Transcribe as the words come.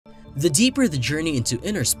The deeper the journey into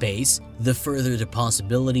inner space, the further the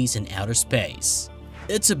possibilities in outer space.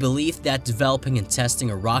 It's a belief that developing and testing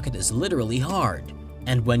a rocket is literally hard,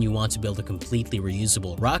 and when you want to build a completely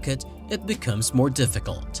reusable rocket, it becomes more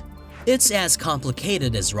difficult. It's as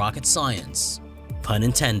complicated as rocket science. Pun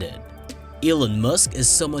intended. Elon Musk is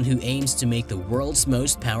someone who aims to make the world's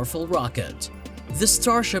most powerful rocket, the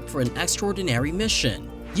Starship, for an extraordinary mission.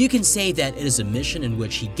 You can say that it is a mission in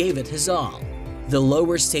which he gave it his all. The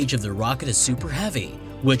lower stage of the rocket is Super Heavy,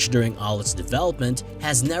 which during all its development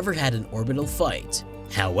has never had an orbital flight.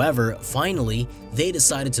 However, finally, they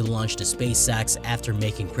decided to launch the SpaceX after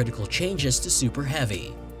making critical changes to Super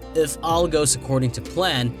Heavy. If all goes according to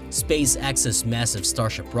plan, SpaceX's massive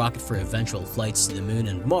Starship rocket for eventual flights to the Moon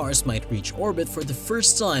and Mars might reach orbit for the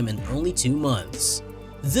first time in only 2 months.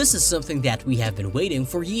 This is something that we have been waiting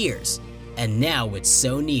for years, and now it's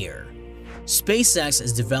so near. SpaceX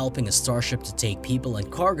is developing a Starship to take people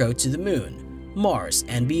and cargo to the Moon, Mars,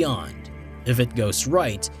 and beyond. If it goes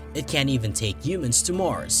right, it can even take humans to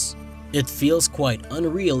Mars. It feels quite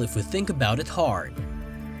unreal if we think about it hard.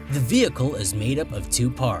 The vehicle is made up of 2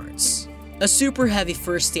 parts: a Super Heavy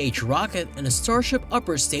first stage rocket and a Starship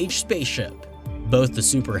upper stage spaceship. Both the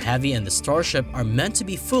Super Heavy and the Starship are meant to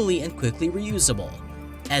be fully and quickly reusable,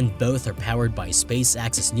 and both are powered by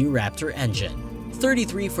SpaceX's new Raptor engine,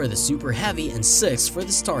 33 for the Super Heavy and 6 for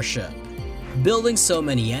the Starship. Building so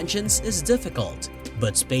many engines is difficult,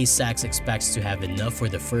 but SpaceX expects to have enough for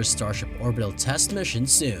the first Starship orbital test mission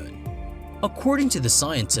soon. According to the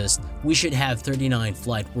scientist, we should have 39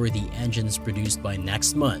 flight-worthy engines produced by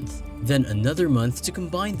next month, then another month to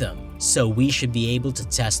combine them, so we should be able to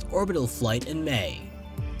test orbital flight in May.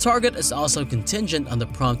 Target is also contingent on the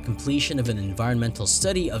prompt completion of an environmental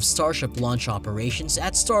study of Starship launch operations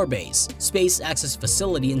at Starbase, SpaceX's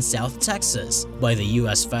facility in South Texas, by the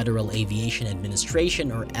U.S. Federal Aviation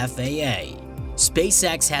Administration, or FAA.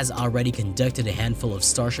 SpaceX has already conducted a handful of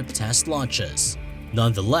Starship test launches.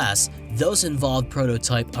 Nonetheless, those involved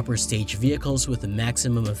prototype upper stage vehicles with a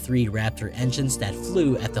maximum of 3 Raptor engines that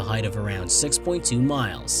flew at the height of around 6.2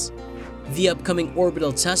 miles. The upcoming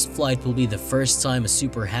orbital test flight will be the first time a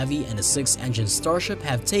Super Heavy and a 6-engine Starship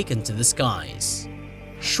have taken to the skies.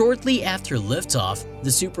 Shortly after liftoff,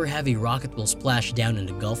 the Super Heavy rocket will splash down in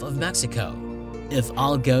the Gulf of Mexico. If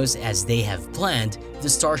all goes as they have planned, the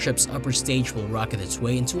Starship's upper stage will rocket its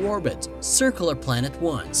way into orbit, circle our planet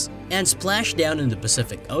once, and splash down in the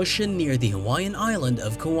Pacific Ocean near the Hawaiian island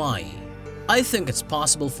of Kauai. I think it's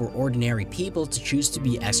possible for ordinary people to choose to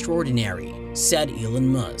be extraordinary, said Elon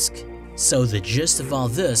Musk. So the gist of all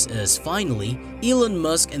this is, finally, Elon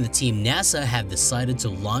Musk and the team NASA have decided to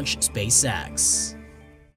launch SpaceX.